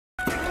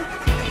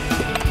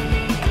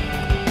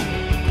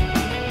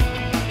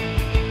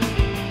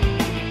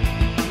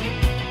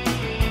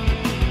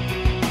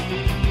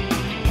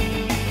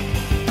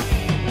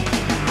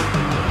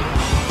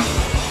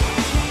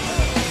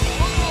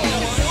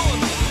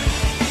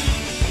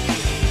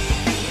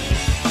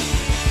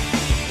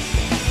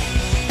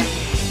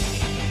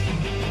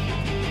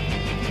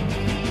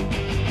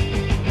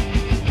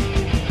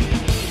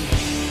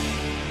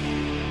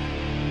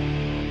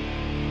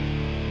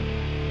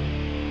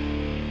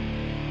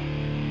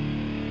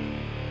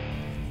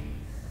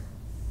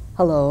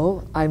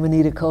Hello, I'm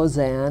Anita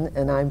Kozan,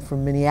 and I'm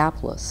from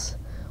Minneapolis.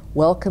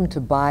 Welcome to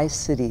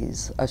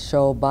BiCities, a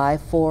show by,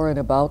 for, and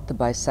about the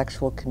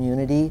bisexual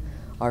community,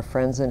 our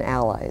friends and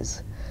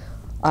allies.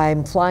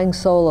 I'm flying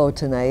solo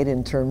tonight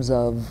in terms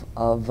of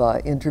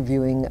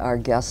interviewing our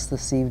guests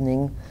this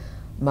evening.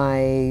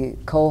 My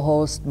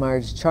co-host,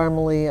 Marge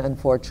Charmley,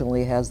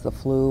 unfortunately has the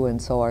flu,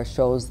 and so our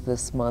shows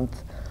this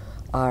month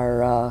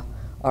are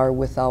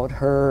without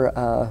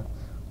her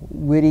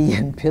witty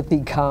and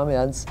pithy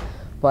comments.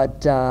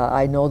 But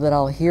I know that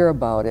I'll hear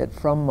about it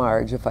from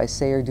Marge if I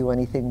say or do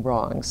anything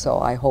wrong. So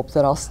I hope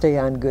that I'll stay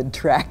on good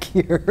track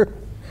here.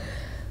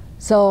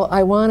 So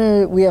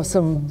we have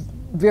some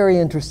very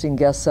interesting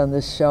guests on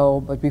this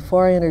show, but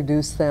before I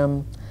introduce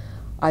them,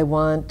 I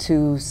want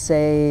to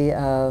say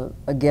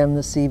again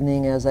this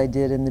evening, as I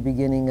did in the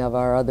beginning of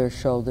our other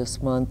show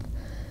this month,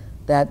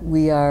 that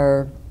we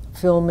are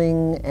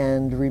filming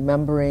and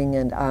remembering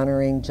and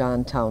honoring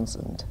John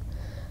Townsend.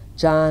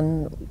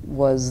 John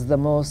was the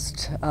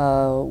most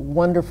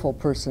wonderful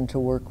person to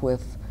work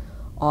with.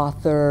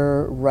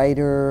 Author,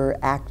 writer,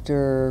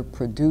 actor,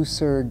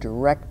 producer,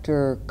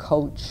 director,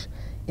 coach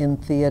in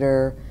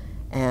theater,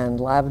 and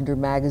Lavender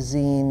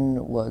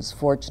Magazine was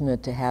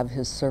fortunate to have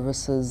his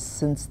services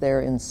since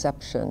their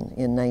inception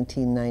in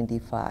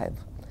 1995.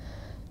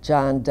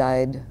 John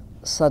died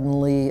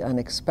suddenly,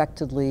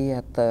 unexpectedly,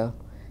 at the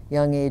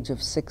young age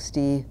of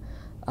 60,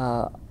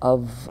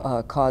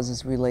 of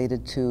causes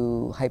related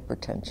to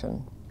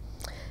hypertension.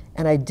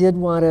 And I did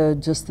want to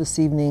just this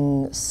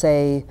evening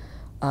say,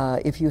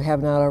 if you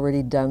have not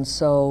already done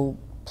so,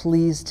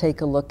 please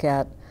take a look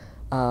at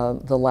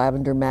the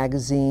Lavender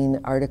Magazine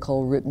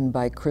article written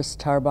by Chris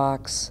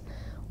Tarbox,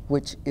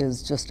 which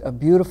is just a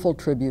beautiful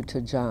tribute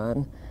to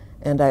John.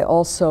 And I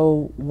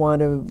also want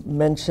to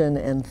mention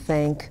and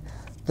thank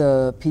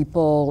the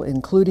people,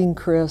 including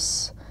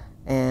Chris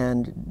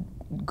and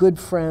good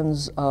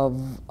friends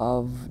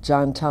of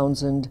John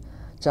Townsend,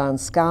 John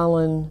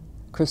Scollin,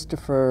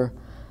 Christopher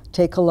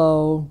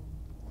Tykalo,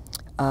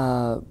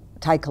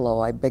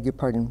 I beg your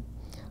pardon,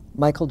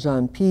 Michael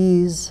John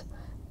Pease,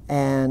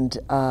 and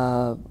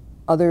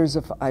others.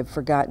 If I've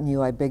forgotten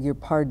you, I beg your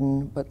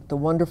pardon, but the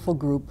wonderful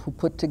group who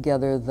put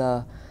together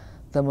the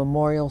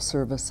memorial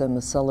service and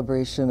the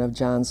celebration of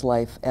John's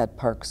life at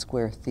Park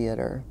Square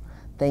Theater.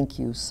 Thank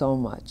you so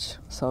much.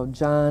 So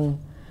John,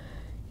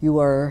 you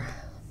are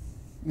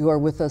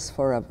with us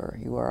forever.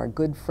 You are our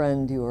good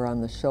friend. You were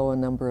on the show a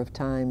number of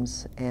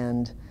times,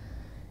 and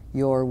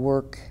your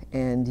work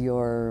and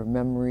your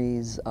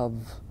memories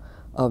of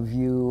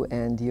you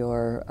and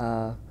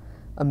your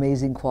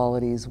amazing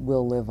qualities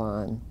will live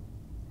on.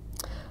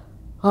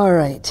 All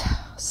right,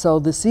 so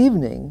this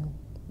evening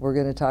we're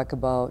going to talk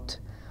about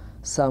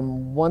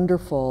some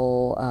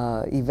wonderful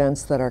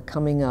events that are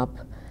coming up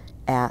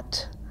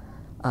at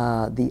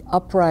the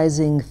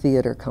Uprising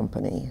Theater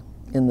Company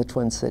in the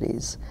Twin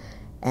Cities.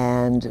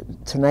 And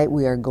tonight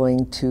we are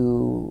going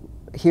to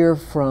hear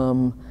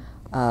from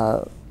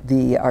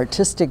the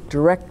artistic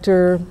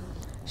director,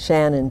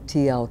 Shannon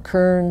T.L.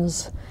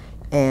 Kearns,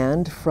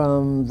 and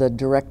from the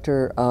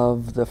director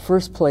of the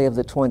first play of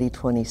the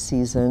 2020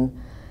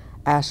 season,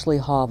 Ashley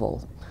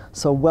Hovell.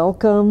 So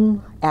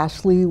welcome,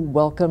 Ashley,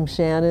 welcome,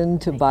 Shannon,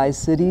 to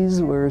BiCities.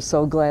 We're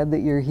so glad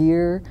that you're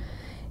here.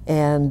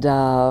 And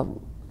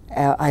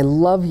I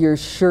love your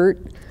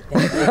shirt.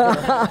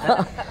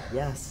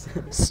 Yes.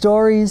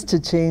 Stories to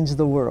change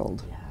the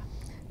world. Yeah.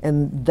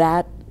 And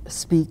that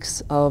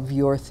speaks of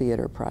your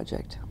theater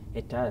project.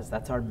 It does.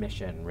 That's our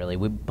mission, really.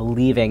 We're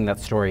believing that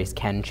stories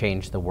can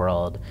change the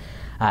world,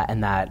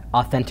 and that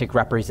authentic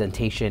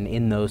representation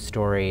in those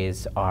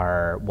stories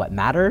are what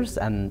matters,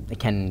 and it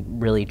can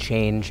really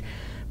change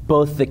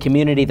both the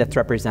community that's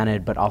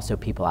represented, but also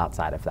people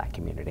outside of that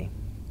community.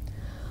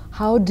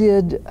 How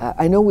did,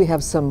 I know we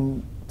have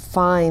some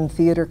fine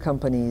theater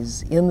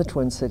companies in the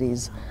Twin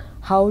Cities.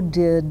 How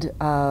did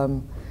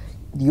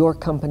your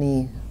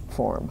company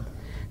form?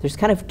 There's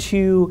kind of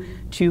two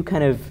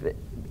kind of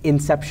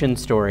inception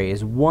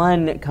stories.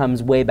 One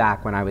comes way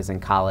back when I was in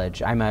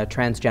college. I'm a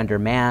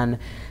transgender man.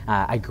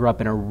 I grew up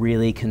in a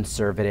really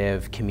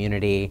conservative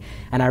community,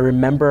 and I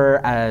remember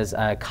as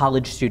a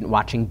college student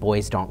watching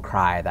Boys Don't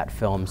Cry, that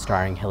film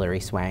starring Hilary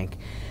Swank.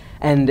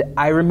 And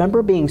I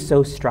remember being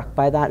so struck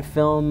by that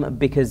film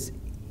because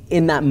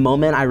in that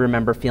moment, I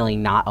remember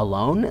feeling not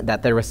alone,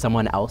 that there was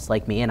someone else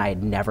like me, and I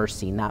had never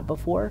seen that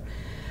before.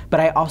 But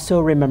I also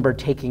remember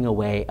taking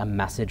away a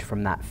message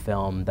from that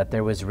film that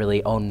there was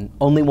really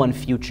only one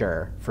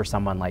future for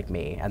someone like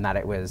me, and that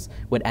it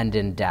would end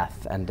in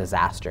death and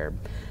disaster.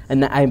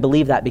 And I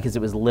believe that because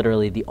it was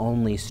literally the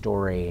only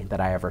story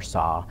that I ever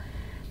saw.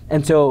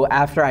 And so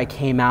after I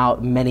came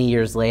out many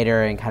years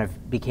later and kind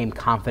of became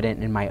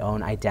confident in my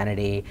own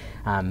identity,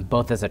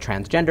 both as a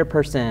transgender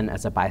person,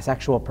 as a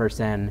bisexual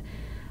person,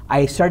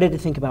 I started to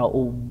think about,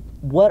 well,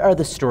 what are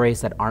the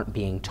stories that aren't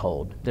being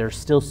told? There's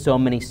still so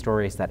many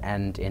stories that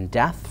end in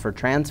death for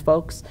trans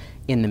folks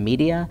in the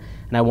media,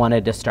 and I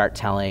wanted to start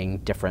telling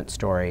different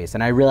stories.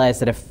 And I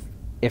realized that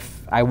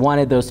if I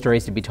wanted those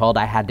stories to be told,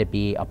 I had to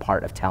be a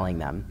part of telling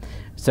them.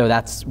 So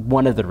that's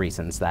one of the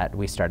reasons that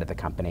we started the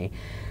company.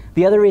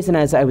 The other reason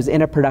is I was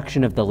in a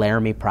production of the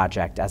Laramie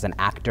Project as an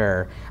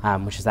actor,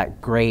 which is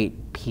that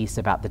great piece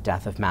about the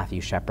death of Matthew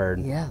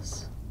Shepard.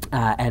 Yes.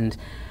 And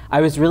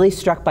I was really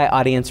struck by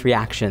audience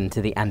reaction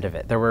to the end of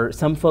it. There were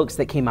some folks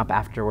that came up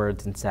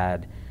afterwards and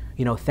said,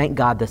 you know, thank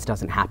God this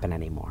doesn't happen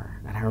anymore.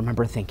 And I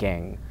remember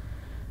thinking,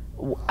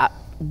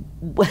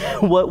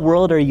 what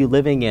world are you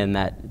living in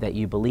that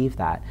you believe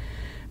that?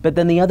 But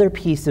then the other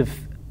piece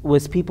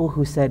was people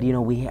who said, you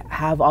know, we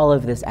have all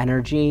of this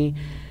energy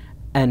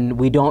and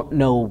we don't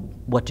know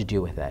what to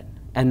do with it.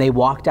 And they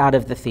walked out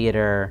of the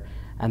theater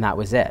and that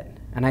was it.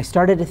 And I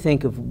started to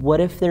think of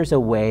what if there's a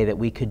way that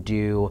we could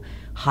do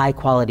high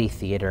quality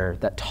theater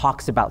that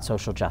talks about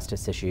social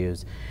justice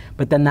issues,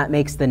 but then that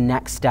makes the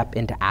next step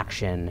into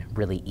action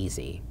really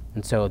easy.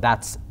 And so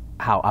that's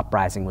how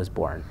Uprising was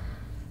born.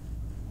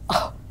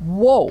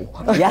 Whoa.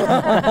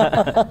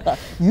 Yeah.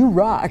 You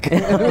rock.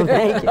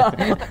 Thank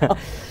you.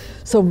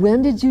 So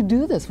when did you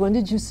do this? When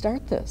did you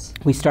start this?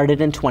 We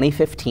started in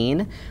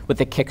 2015 with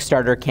a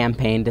Kickstarter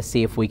campaign to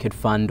see if we could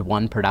fund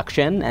one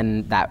production,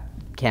 and that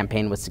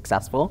campaign was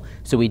successful.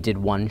 So we did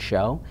one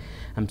show.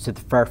 So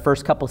for our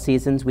first couple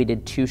seasons, we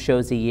did 2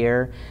 shows a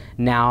year.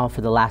 Now,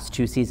 for the last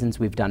 2 seasons,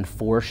 we've done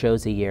 4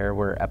 shows a year.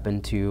 We're up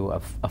into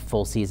a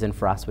full season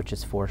for us, which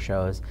is 4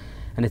 shows.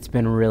 And it's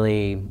been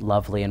really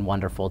lovely and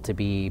wonderful to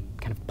be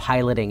kind of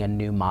piloting a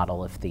new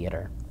model of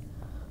theater.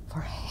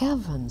 For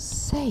heaven's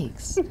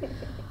sakes.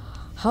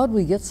 How'd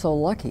we get so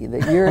lucky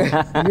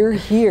that you're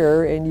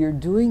here and you're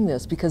doing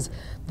this? Because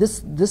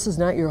this is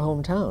not your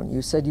hometown.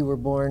 You said you were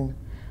born,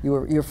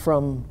 you're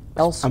from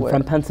elsewhere. I'm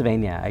from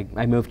Pennsylvania.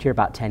 I moved here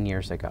about 10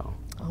 years ago.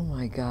 Oh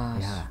my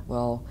gosh. Yeah.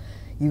 Well,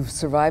 you've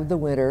survived the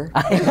winter.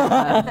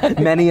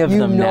 Many of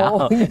them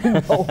now. You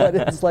know what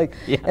it's like.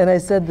 Yeah. And I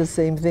said the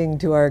same thing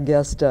to our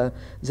guest,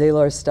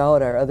 Zaylor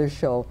Stout, our other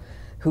show,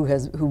 who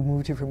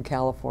moved here from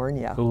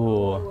California.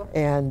 Ooh.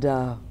 And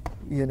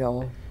you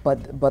know,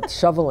 but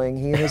shoveling.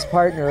 He and his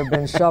partner have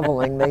been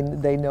shoveling.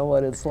 They know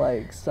what it's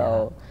like.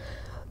 So,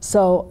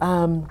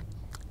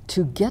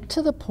 to get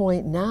to the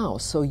point now,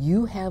 so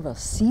you have a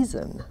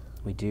season.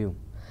 We do.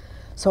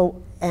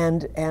 So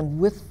and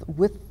with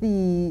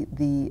the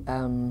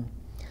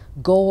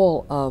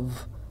goal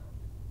of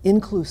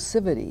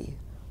inclusivity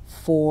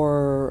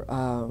for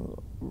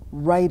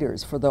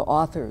writers, for the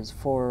authors,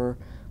 for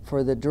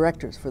the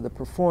directors, for the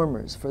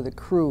performers, for the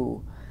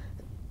crew.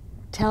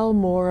 Tell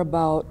more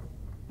about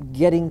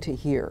getting to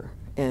here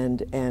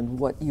and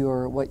what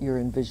you're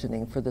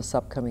envisioning for this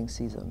upcoming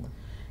season.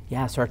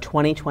 Yeah, so our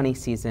 2020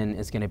 season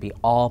is going to be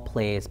all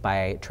plays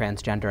by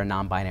transgender and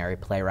non-binary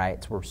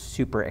playwrights. We're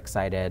super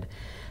excited.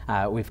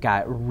 We've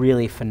got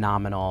really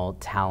phenomenal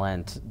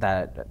talent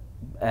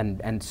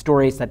and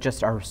stories that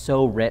just are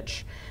so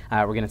rich.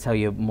 We're going to tell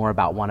you more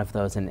about one of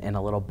those in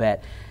a little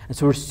bit. And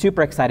so we're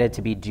super excited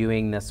to be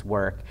doing this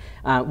work.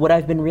 What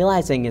I've been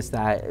realizing is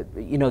that,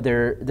 you know,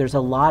 there's a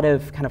lot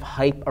of kind of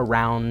hype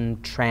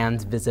around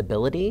trans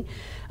visibility,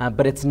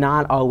 but it's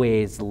not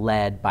always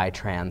led by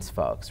trans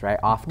folks, right?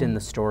 Often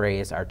the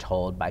stories are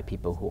told by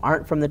people who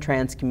aren't from the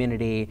trans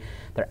community.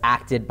 They're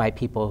acted by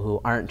people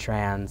who aren't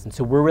trans. And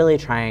so we're really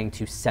trying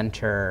to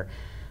center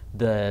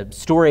the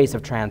stories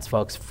of trans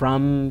folks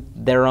from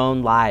their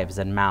own lives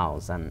and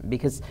mouths,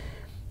 because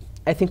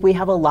I think we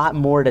have a lot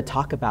more to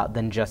talk about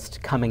than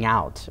just coming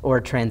out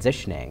or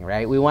transitioning,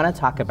 right? We want to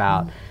talk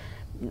about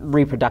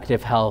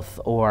reproductive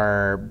health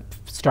or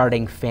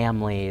starting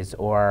families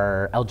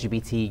or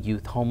LGBT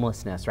youth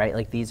homelessness, right?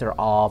 Like these are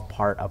all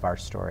part of our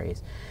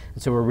stories.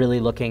 And so we're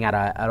really looking at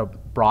a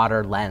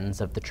broader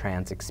lens of the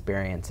trans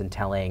experience and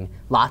telling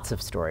lots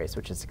of stories,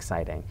 which is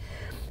exciting.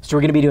 So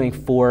we're going to be doing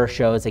 4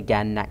 shows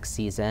again next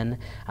season.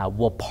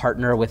 We'll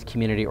partner with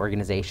community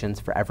organizations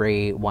for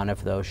every one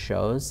of those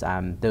shows.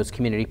 Those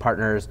community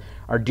partners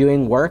are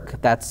doing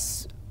work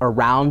that's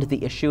around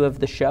the issue of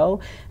the show,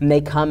 and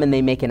they come and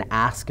they make an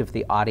ask of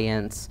the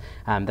audience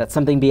that's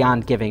something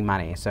beyond giving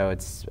money. So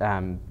it's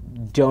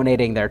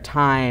donating their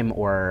time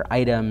or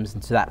items,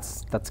 and so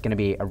that's going to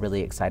be a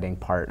really exciting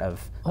part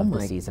of the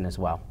season as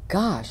well.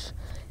 Gosh,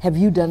 have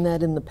you done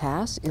that in the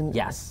past?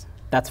 Yes.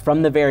 That's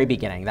from the very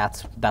beginning.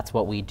 That's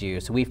what we do.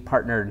 So we've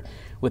partnered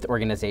with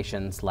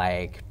organizations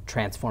like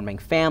Transforming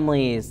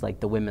Families, like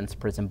the Women's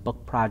Prison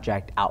Book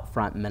Project,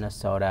 Outfront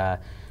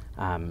Minnesota,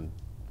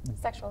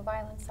 Sexual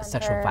Violence Center.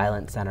 Sexual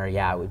Violence Center,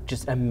 yeah,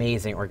 just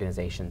amazing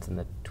organizations in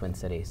the Twin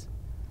Cities.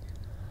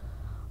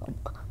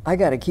 I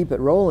got to keep it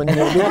rolling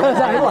here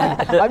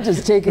because I'm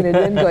just taking it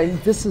in, going,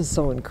 this is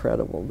so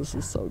incredible. This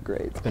is so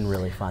great. It's been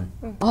really fun.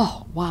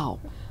 Oh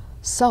wow!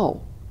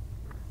 So,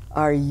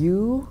 are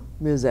you,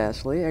 Ms.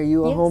 Ashley, are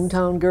you a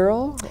hometown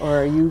girl,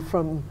 or are you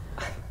from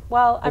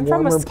Well, I'm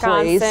from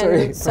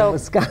Wisconsin, so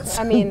Wisconsin?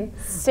 I mean,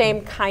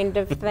 same kind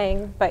of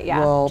thing, but yeah,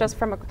 Well, just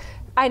from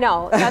I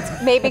know,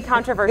 that's maybe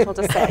controversial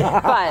to say,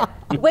 but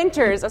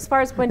winters, as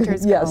far as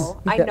winters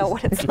go, I know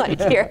what it's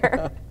like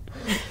here.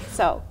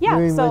 So, yeah,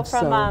 Very so much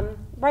from so.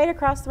 Right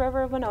across the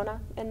river of Winona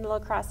in the La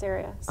Crosse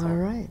area. So, All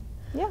right.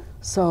 Yeah.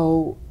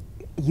 So,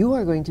 you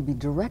are going to be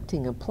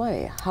directing a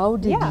play. How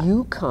did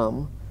you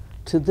come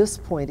to this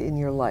point in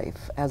your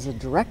life as a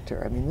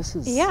director? I mean, this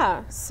is...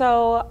 Yeah,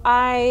 so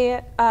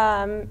I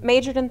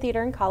majored in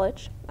theater in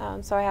college.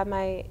 So I have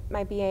my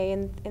BA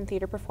in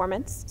theater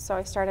performance. So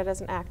I started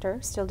as an actor,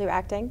 still do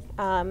acting.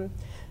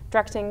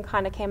 Directing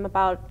kind of came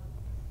about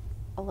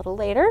a little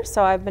later,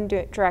 so I've been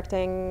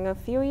directing a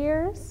few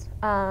years.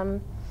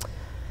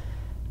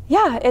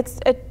 Yeah,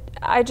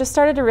 I just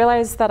started to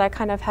realize that I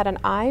kind of had an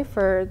eye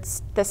for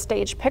the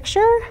stage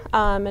picture,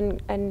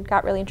 and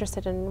got really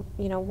interested in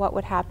what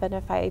would happen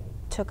if I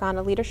took on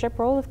a leadership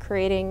role of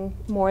creating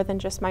more than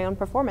just my own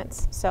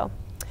performance. So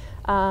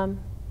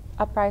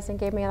Uprising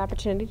gave me an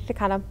opportunity to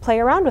kind of play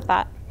around with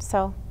that.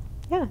 So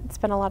yeah, it's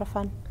been a lot of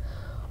fun.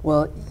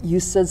 Well,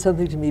 you said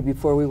something to me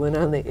before we went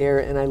on the air,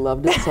 and I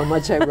loved it so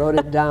much I wrote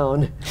it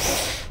down.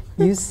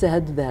 You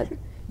said that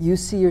you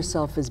see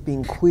yourself as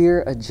being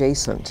queer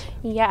adjacent.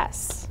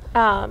 Yes.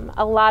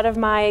 A lot of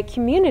my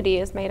community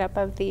is made up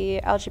of the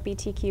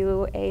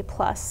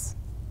LGBTQA+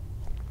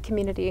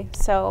 community.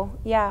 So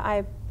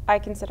yeah, I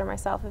consider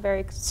myself a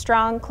very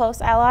strong,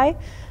 close ally.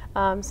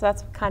 So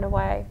that's kind of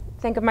why I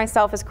think of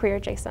myself as queer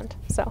adjacent.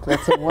 So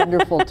that's a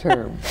wonderful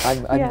term.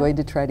 I'm going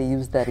to try to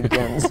use that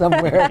again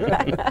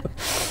somewhere.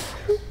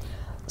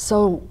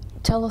 So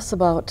tell us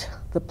about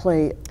the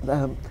play,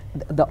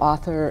 the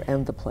author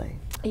and the play.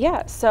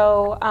 Yeah,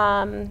 so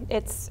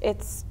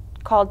it's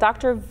called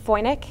Dr.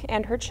 Voynich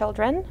and Her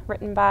Children,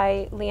 written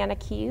by Leanna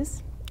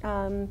Keyes.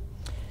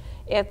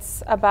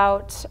 It's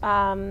about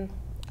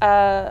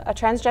a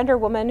transgender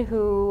woman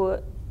who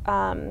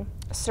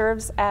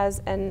serves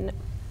as an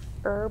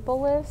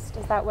herbalist.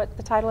 Is that what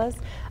the title is?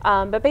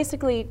 But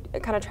basically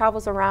it kind of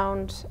travels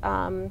around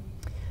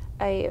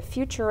a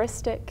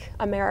futuristic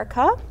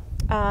America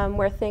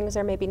where things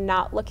are maybe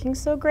not looking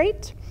so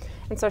great.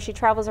 And so she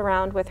travels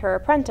around with her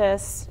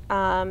apprentice,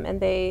 and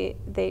they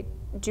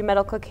do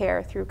medical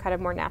care through kind of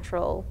more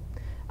natural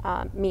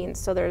means.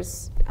 So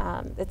there's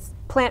it's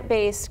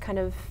plant-based, kind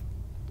of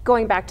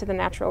going back to the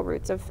natural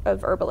roots of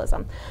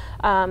herbalism.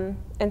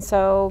 And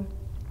so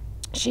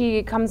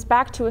she comes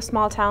back to a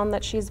small town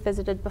that she's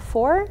visited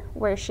before,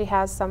 where she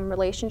has some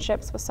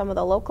relationships with some of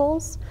the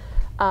locals,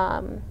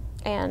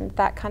 and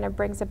that kind of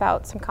brings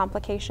about some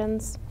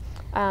complications.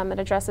 It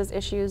addresses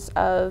issues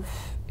of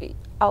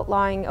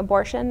outlawing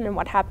abortion and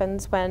what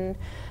happens when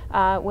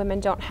women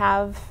don't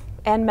have,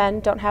 and men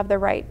don't have the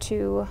right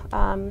to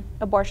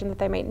abortion that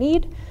they might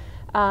need,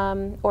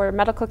 or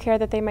medical care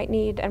that they might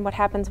need, and what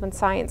happens when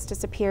science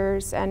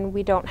disappears and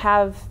we don't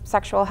have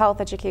sexual health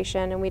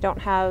education and we don't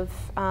have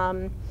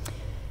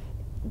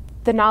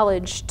the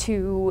knowledge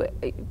to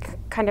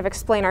kind of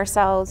explain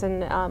ourselves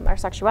and our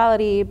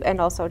sexuality and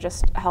also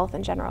just health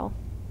in general.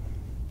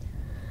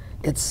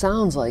 It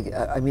sounds like,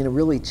 I mean, a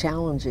really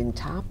challenging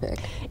topic.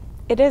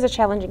 It is a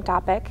challenging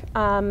topic.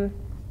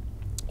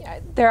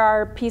 There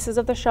are pieces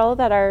of the show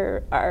that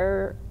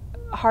are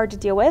hard to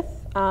deal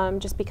with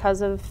just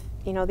because of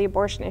the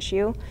abortion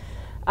issue.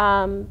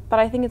 But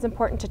I think it's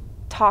important to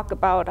talk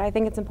about. I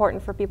think it's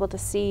important for people to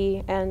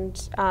see and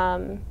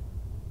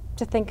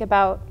to think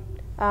about,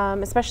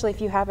 especially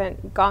if you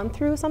haven't gone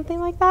through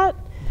something like that.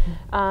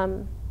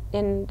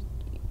 And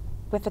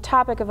with the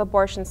topic of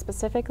abortion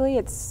specifically,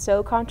 it's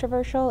so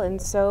controversial and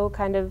so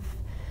kind of,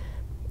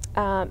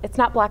 it's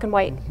not black and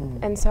white.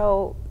 And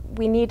so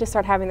we need to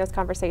start having those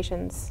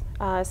conversations,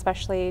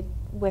 especially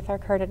with our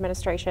current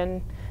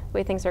administration, the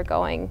way things are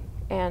going,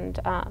 and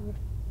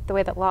the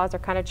way that laws are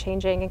kind of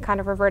changing and kind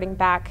of reverting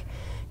back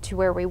to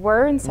where we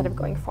were instead of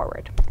going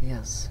forward.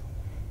 Yes.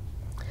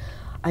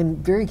 I'm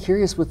very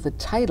curious with the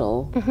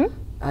title,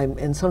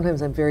 and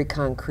sometimes I'm very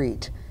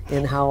concrete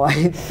in how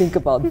I think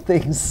about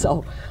things.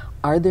 So,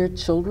 are there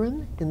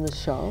children in the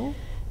show?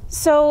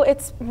 So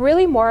it's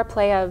really more a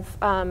play of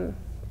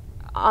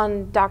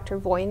on Dr.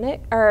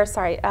 Voynich, or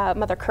sorry,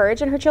 Mother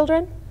Courage and Her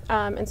Children.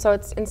 And so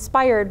it's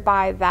inspired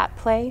by that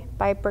play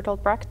by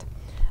Bertolt Brecht.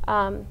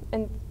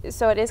 And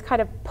so it is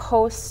kind of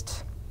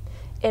post,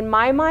 in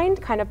my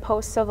mind, kind of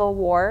post-Civil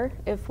War,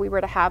 if we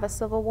were to have a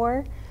Civil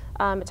War.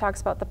 It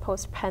talks about the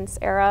post-Pence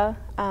era.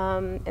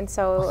 And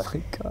so,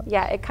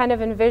 yeah, it kind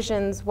of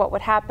envisions what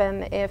would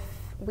happen if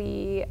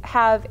we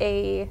have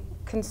a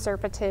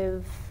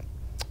conservative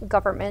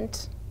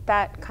government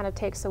that kind of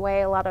takes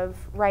away a lot of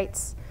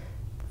rights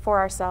for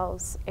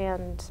ourselves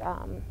and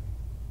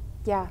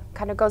yeah,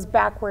 kind of goes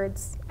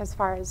backwards as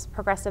far as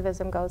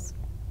progressivism goes.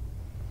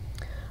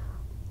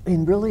 I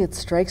mean, really, it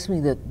strikes me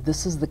that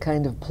this is the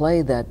kind of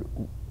play that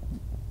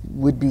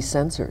would be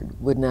censored,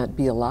 would not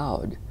be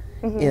allowed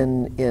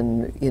in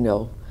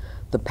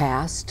the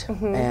past,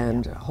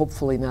 and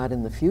hopefully not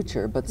in the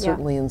future, but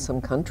certainly in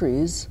some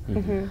countries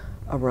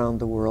around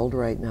the world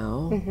right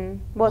now.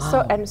 Well,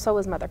 so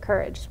is Mother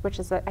Courage, which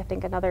is, I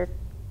think, another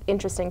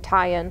interesting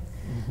tie-in.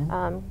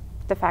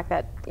 The fact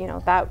that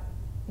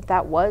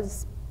that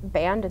was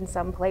banned in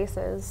some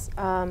places,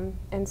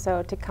 and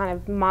so to kind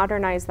of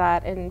modernize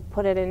that and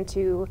put it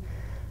into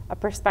a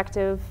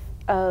perspective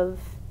of,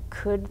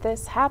 could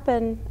this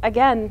happen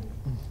again?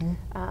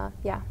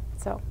 Yeah,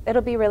 So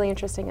it'll be really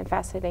interesting and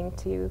fascinating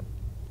to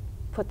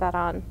put that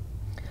on.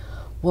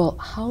 Well,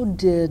 how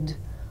did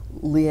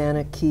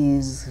Leanna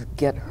Keys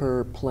get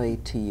her play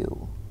to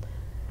you?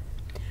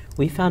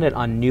 We found it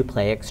on New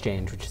Play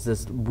Exchange, which is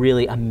this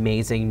really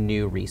amazing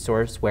new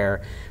resource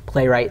where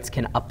playwrights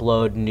can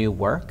upload new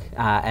work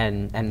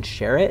and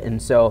share it.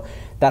 And so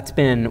that's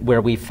been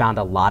where we've found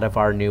a lot of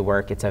our new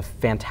work. It's a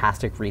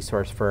fantastic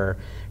resource for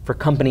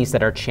companies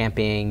that are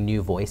championing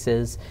new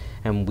voices.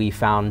 And we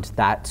found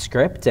that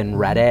script and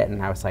read it,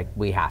 and I was like,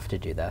 we have to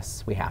do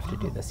this. We have to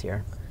do this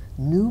here.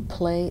 New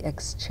Play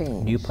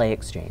Exchange. New Play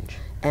Exchange.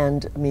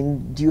 And I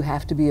mean, do you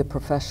have to be a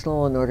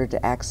professional in order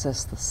to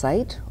access the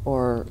site,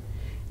 or?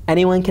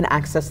 Anyone can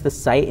access the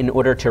site. In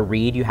order to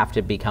read, you have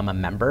to become a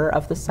member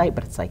of the site,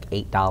 but it's like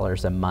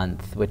 $8 a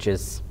month, which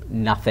is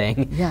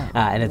nothing. Yeah,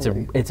 and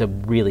it's a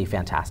really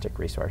fantastic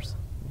resource.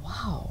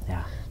 Wow.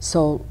 Yeah.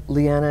 So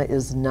Leanna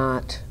is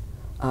not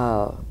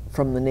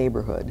from the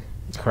neighborhood.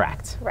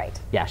 Correct. Right.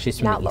 Yeah, she's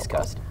from Not the East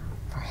local. Coast.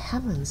 For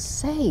heaven's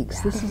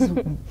sakes, this is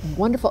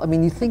wonderful. I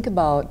mean, you think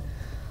about,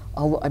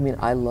 I mean,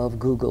 I love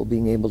Google,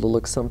 being able to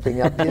look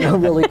something up,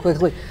 really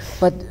quickly,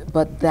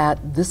 but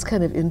that this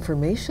kind of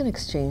information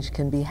exchange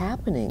can be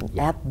happening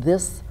at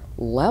this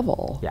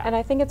level. Yeah. And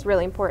I think it's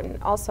really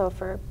important also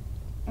for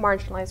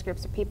marginalized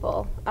groups of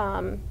people,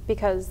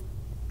 because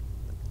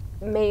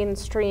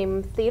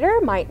mainstream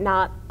theater might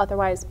not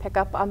otherwise pick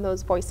up on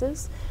those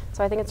voices.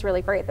 So I think it's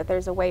really great that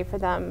there's a way for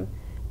them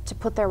to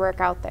put their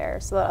work out there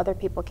so that other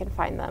people can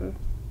find them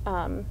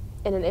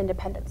in an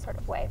independent sort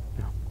of way.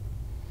 Yeah.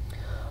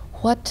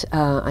 What,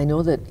 I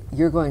know that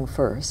you're going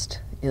first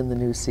in the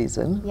new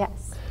season.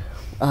 Yes.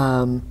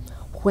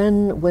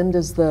 When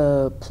does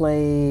the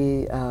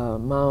play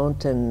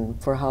mount, and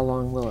for how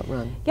long will it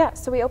run? Yeah,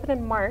 so we open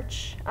in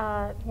March.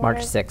 March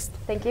 6th.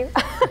 Thank you.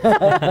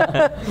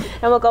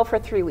 And we'll go for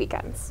 3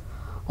 weekends.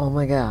 Oh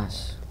my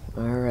gosh.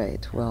 All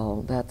right.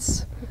 Well,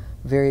 that's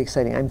very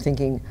exciting. I'm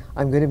thinking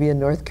I'm going to be in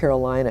North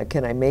Carolina.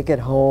 Can I make it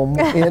home,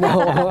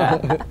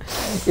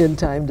 in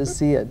time to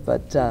see it?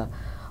 But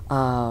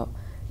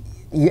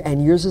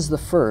and yours is the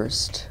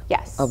first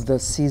Yes. of the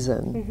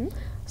season.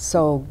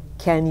 So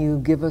can you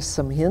give us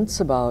some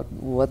hints about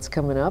what's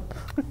coming up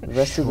the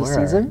rest of the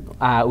season?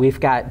 We've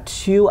got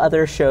 2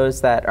 other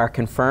shows that are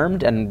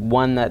confirmed and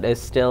one that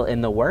is still in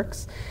the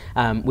works.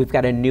 We've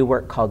got a new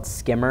work called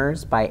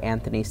Skimmers by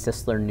Anthony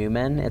Sisler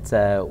Newman. It's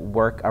a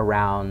work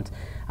around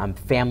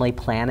family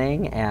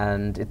planning,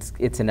 and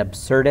it's an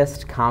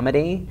absurdist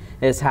comedy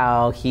is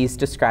how he's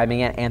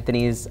describing it.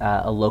 Anthony's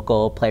a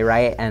local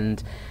playwright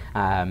and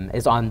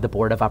is on the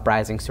board of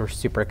Uprising, so we're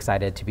super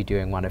excited to be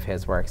doing one of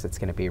his works. It's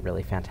going to be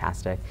really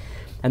fantastic.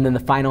 And then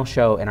the final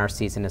show in our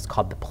season is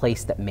called The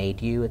Place That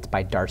Made You. It's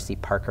by Darcy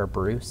Parker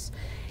Bruce.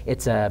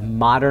 It's a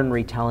modern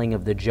retelling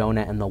of the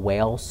Jonah and the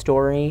Whale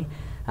story.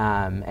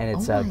 And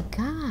it's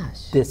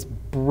this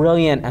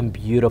brilliant and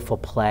beautiful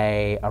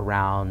play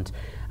around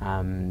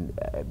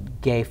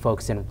gay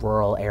folks in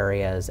rural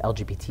areas,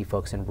 LGBT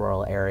folks in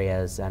rural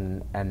areas,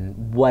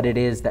 and what it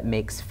is that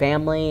makes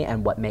family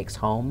and what makes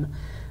home.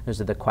 Those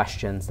are the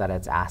questions that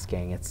it's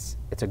asking. It's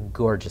a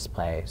gorgeous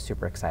play.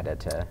 Super excited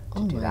to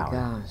do that one.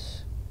 Oh my gosh.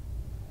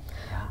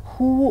 Yeah.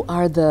 Who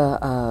are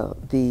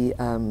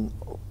the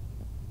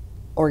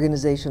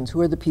organizations, who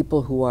are the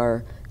people who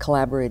are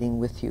collaborating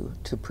with you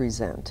to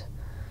present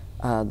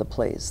the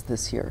plays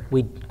this year?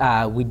 We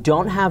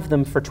don't have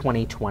them for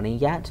 2020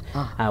 yet.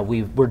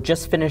 We're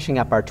just finishing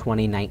up our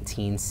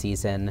 2019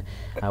 season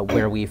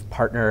where we've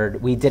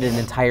partnered. We did an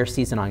entire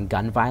season on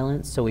gun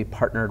violence, so we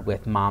partnered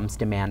with Moms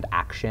Demand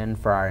Action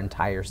for our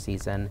entire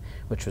season,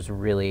 which was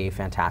really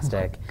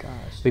fantastic. Oh my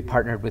gosh. We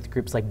partnered with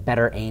groups like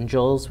Better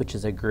Angels, which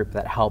is a group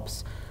that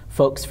helps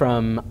folks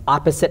from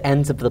opposite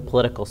ends of the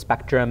political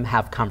spectrum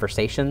have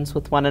conversations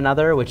with one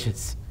another, which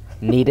is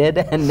needed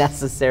and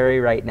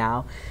necessary right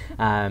now.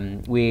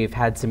 We've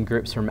had some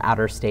groups from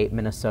outer state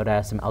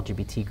Minnesota, some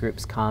LGBT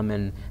groups come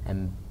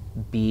and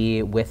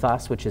be with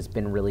us, which has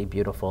been really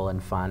beautiful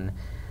and fun.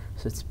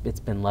 So it's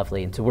been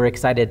lovely. And so we're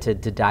excited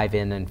to dive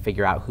in and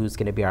figure out who's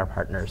going to be our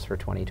partners for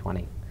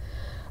 2020.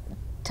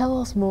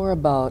 Tell us more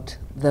about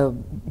the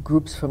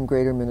groups from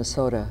Greater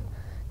Minnesota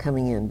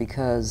coming in,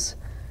 because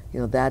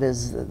that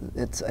is,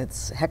 it's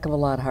a heck of a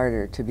lot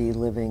harder to be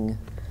living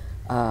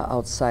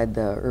outside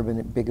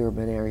the big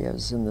urban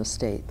areas in the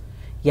state.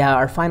 Yeah,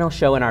 our final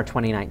show in our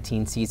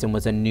 2019 season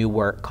was a new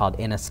work called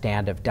In a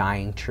Stand of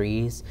Dying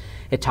Trees.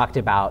 It talked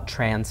about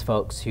trans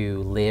folks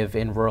who live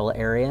in rural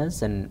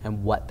areas and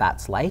what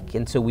that's like.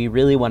 And so we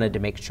really wanted to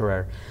make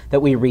sure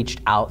that we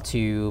reached out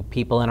to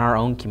people in our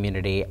own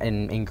community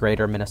in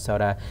Greater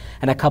Minnesota.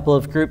 And a couple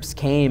of groups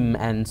came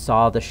and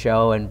saw the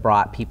show and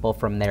brought people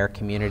from their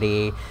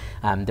community.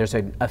 There's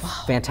a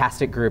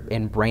fantastic group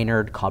in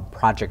Brainerd called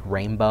Project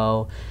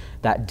Rainbow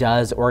that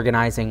does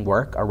organizing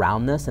work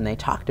around this, and they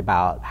talked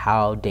about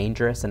how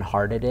dangerous and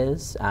hard it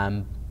is,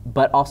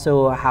 but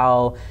also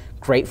how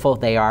grateful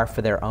they are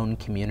for their own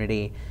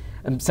community.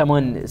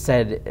 Someone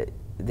said,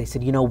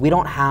 we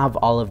don't have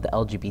all of the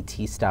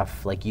LGBT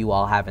stuff like you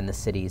all have in the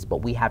cities, but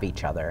we have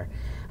each other.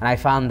 And I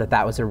found that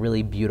that was a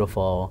really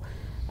beautiful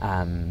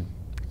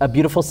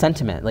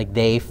sentiment. Like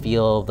they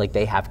feel like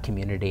they have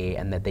community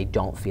and that they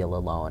don't feel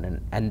alone.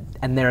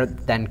 And they're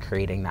then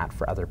creating that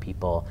for other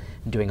people,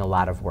 doing a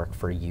lot of work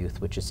for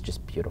youth, which is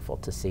just beautiful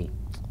to see.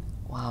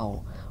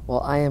 Wow. Well,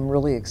 I am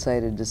really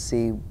excited to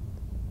see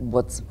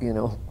what's,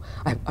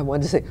 I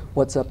wanted to say,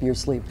 what's up your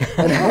sleeve.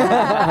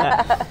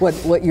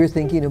 what you're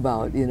thinking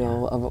about,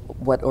 of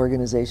what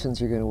organizations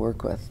you're going to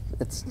work with.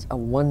 It's a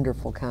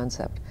wonderful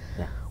concept.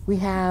 Yeah. We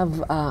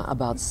have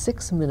about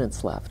 6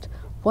 minutes left.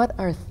 What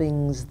are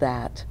things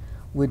that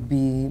would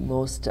be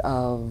most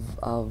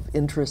of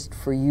interest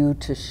for you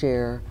to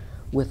share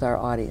with our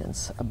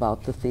audience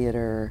about the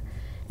theater?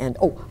 And,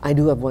 I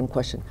do have one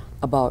question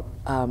about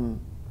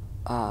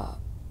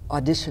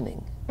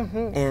auditioning.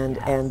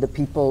 And the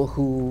people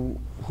who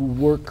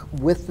work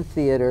with the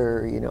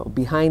theater,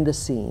 behind the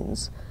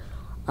scenes.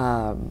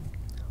 How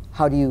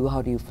do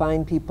you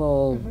find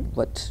people?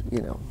 What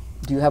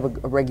do you have a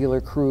regular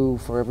crew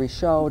for every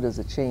show? Does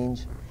it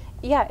change?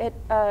 Yeah, it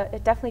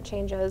definitely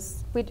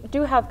changes. We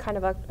do have kind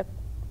of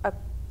a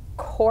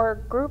core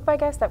group, I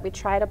guess, that we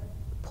try to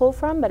pull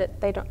from, but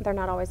they're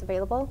not always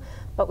available.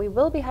 But we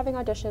will be having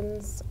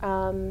auditions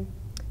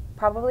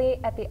probably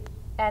at the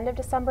end of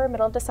December,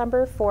 middle of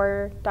December,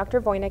 for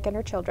Dr. Voynich and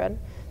her children.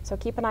 So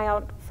keep an eye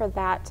out for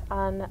that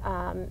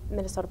on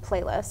Minnesota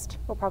Playlist.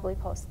 We'll probably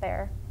post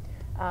there.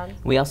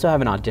 We also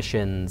have an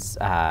auditions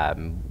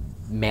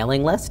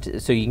mailing list,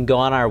 so you can go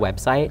on our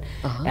website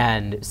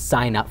and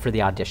sign up for the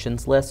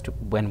auditions list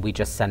when we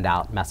just send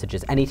out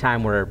messages.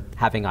 Anytime we're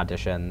having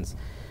auditions,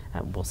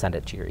 we'll send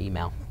it to your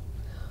email.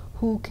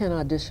 Who can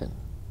audition?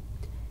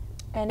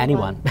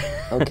 Anyone.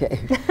 Okay.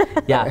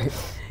 Yeah. Right.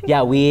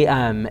 Yeah, we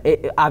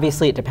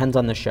obviously it depends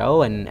on the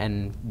show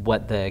and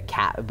what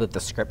the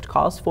script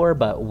calls for,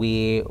 but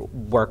we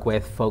work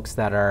with folks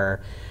that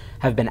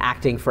have been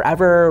acting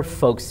forever,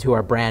 folks who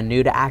are brand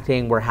new to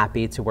acting. We're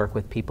happy to work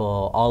with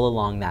people all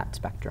along that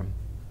spectrum.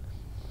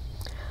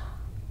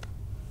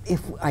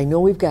 If I know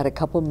we've got a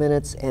couple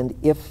minutes, and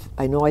if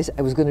I know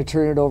I was going to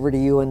turn it over to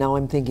you, and now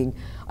I'm thinking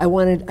I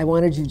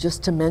wanted you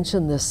just to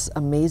mention this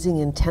amazing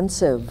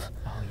intensive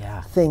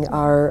thing.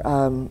 Our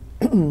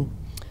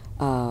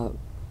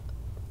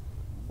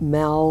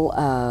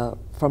Mel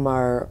from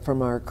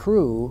our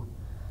crew,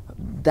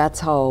 that's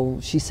how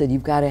she said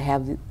you've got to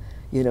have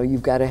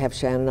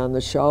Shannon on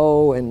the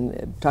show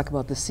and talk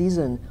about the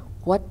season.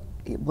 What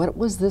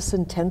was this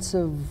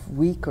intensive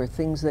week or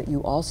things that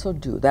you also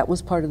do? That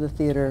was part of the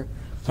theater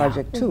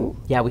project too.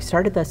 Yeah, we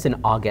started this in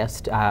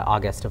August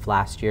of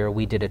last year.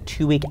 We did a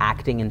 2-week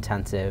acting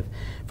intensive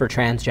for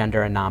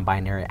transgender and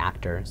non-binary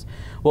actors.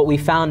 What we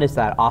found is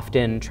that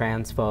often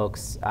trans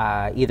folks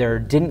either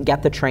didn't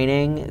get the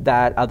training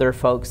that other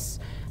folks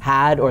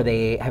had, or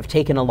they have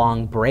taken a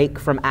long break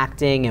from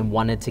acting and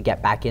wanted to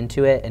get back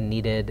into it and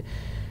needed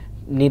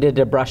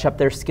to brush up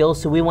their skills.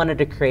 So we wanted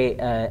to create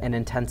an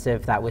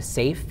intensive that was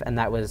safe and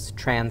that was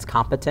trans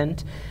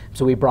competent.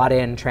 So we brought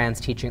in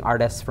trans teaching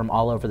artists from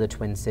all over the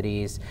Twin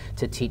Cities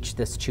to teach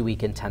this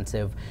 2-week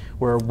intensive.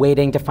 We're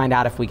waiting to find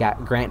out if we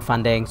got grant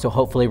funding, so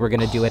hopefully we're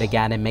going to do it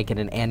again and make it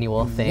an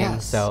annual thing.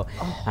 Yes. So,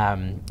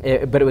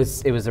 but it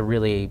was a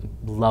really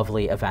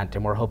lovely event,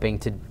 and we're hoping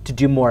to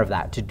do more of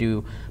that, to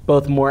do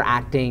both more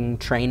acting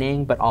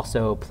training, but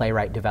also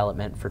playwright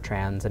development for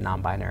trans and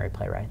non-binary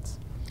playwrights.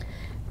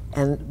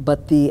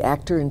 But the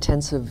actor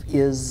intensive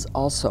is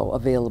also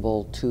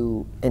available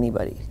to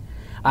anybody.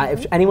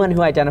 If anyone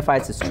who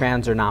identifies as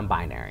trans or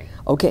non-binary.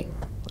 Okay,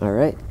 all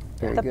right,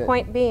 very The good.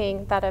 point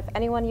being that if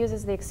anyone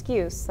uses the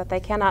excuse that they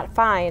cannot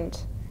find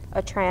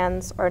a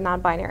trans or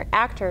non-binary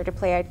actor to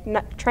play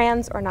a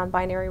trans or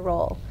non-binary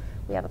role,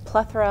 we have a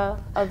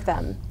plethora of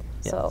them.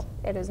 Yes. So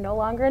it is no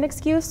longer an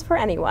excuse for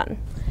anyone.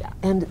 Yeah.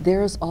 And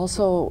there's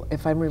also,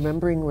 if I'm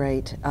remembering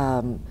right,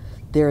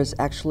 there's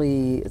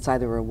actually, it's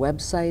either a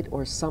website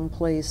or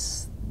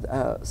someplace,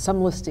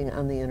 some listing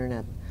on the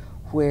internet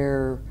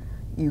where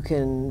you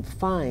can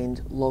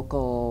find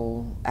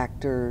local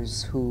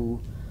actors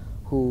who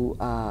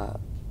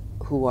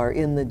are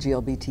in the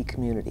GLBT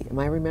community. Am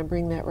I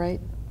remembering that right?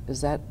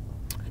 Is that?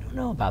 I don't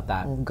know about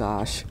that. Oh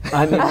gosh.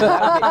 I mean,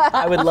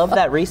 I would love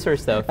that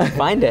resource though, if you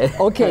find it.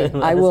 Okay,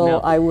 Let us know.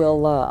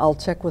 I'll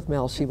check with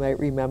Mel. She might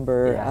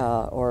remember,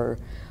 or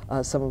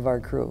some of our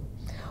crew.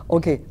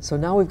 Okay, so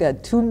now we've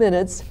got 2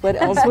 minutes.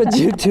 What else would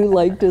you two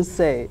like to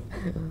say?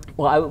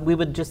 Well, we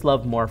would just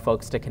love more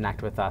folks to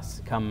connect with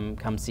us.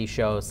 Come see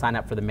shows, sign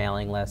up for the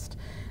mailing list,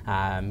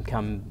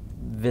 come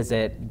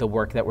visit the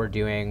work that we're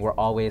doing. We're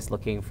always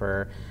looking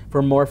for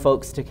more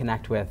folks to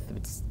connect with.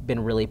 It's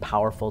been really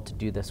powerful to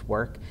do this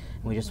work,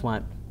 and we just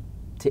want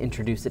to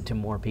introduce it to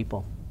more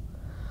people.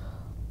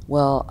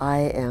 Well,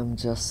 I am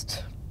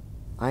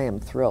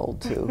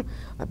thrilled to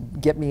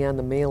get me on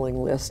the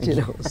mailing list,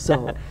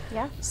 so.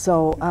 Yeah.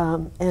 So,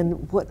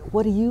 and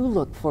what do you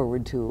look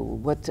forward to?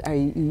 What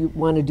you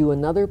want to do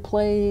another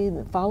play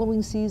the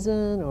following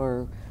season,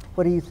 or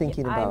what are you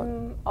thinking about?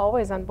 I'm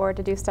always on board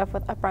to do stuff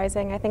with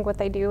Uprising. I think what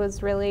they do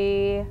is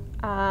really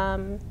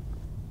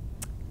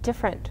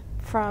different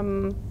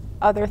from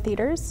other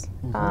theaters.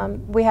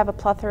 We have a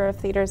plethora of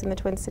theaters in the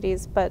Twin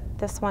Cities, but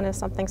this one is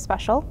something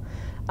special.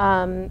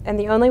 And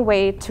the only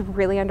way to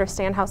really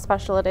understand how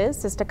special it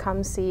is to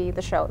come see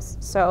the shows.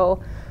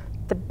 So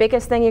the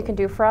biggest thing you can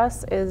do for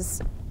us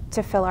is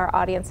to fill our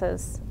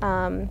audiences.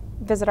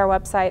 Visit our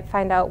website,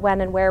 find out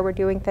when and where we're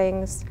doing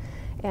things,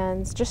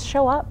 and just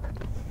show up.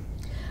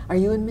 Are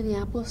you in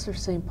Minneapolis or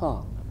St.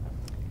 Paul?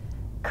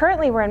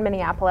 Currently we're in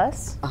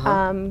Minneapolis,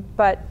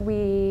 but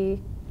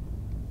we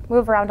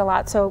move around a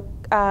lot. So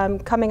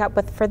coming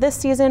up for this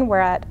season, we're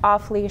at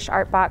Off-Leash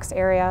Art Box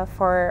area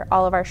for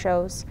all of our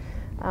shows.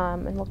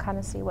 And we'll kind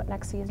of see what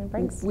next season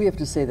brings. We have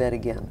to say that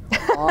again.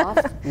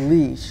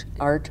 Off-Leash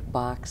Art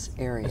Box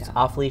area. It's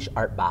Off-Leash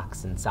Art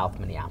Box in South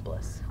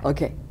Minneapolis.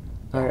 Okay,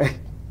 all right.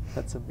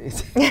 That's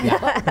amazing.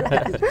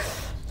 Yeah.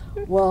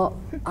 Well,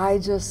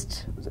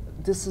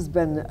 this has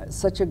been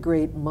such a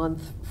great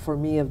month for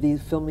me of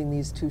filming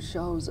these two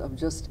shows, of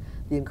just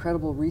the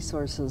incredible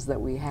resources that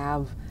we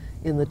have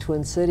in the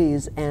Twin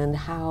Cities, and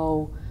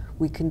how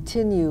we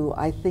continue,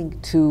 I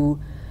think, to,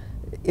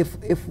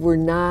 if we're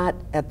not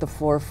at the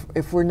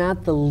if we're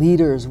not the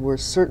leaders, we're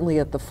certainly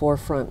at the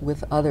forefront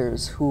with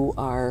others who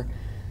are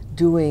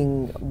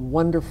doing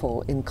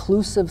wonderful,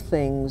 inclusive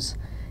things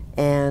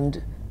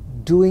and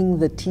doing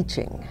the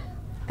teaching.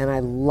 And I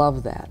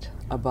love that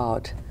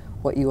about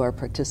what you are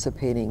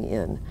participating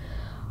in.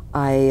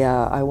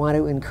 I want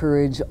to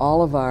encourage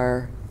all of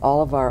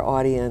our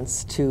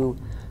audience to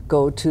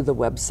go to the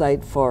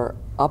website for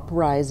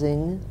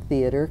Uprising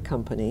Theater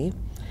Company.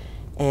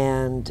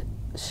 And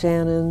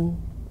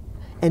Shannon,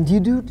 and do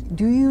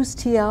you use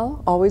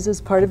TL always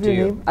as part of your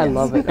name? I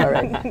love it. All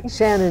right,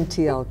 Shannon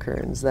TL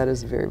Kearns. That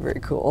is very,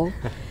 very cool.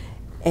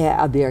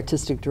 The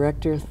artistic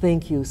director.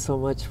 Thank you so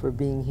much for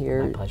being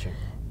here. My pleasure.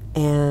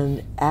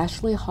 And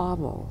Ashley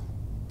Hovell.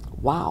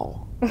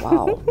 Wow,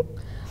 wow.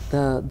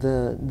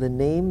 The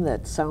name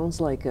that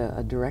sounds like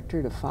a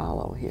director to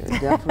follow here,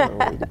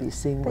 definitely, to be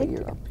seeing what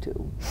you're up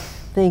to.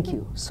 Thank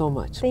you so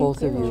much,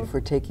 both of you, for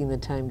taking the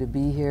time to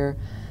be here.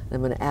 I'm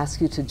going to ask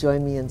you to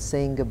join me in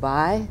saying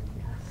goodbye.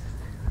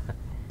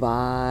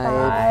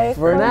 Bye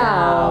for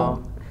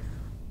now.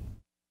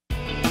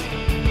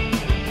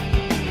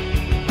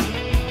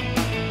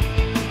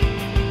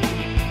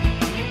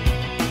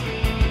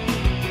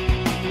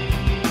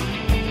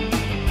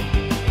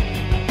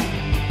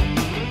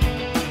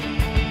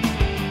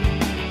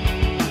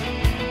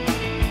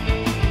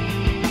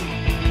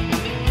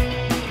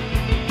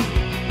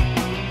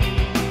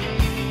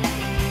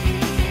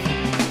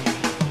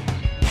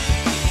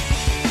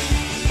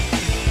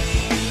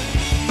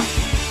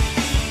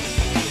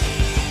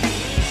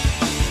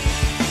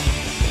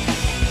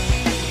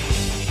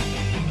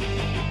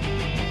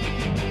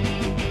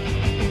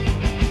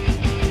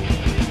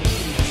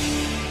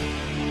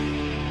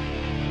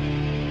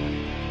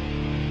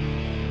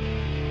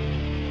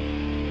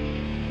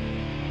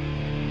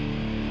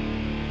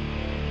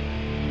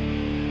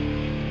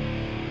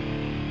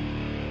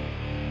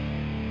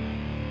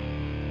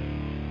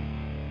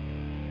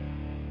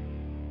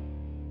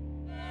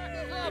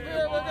 Up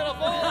here,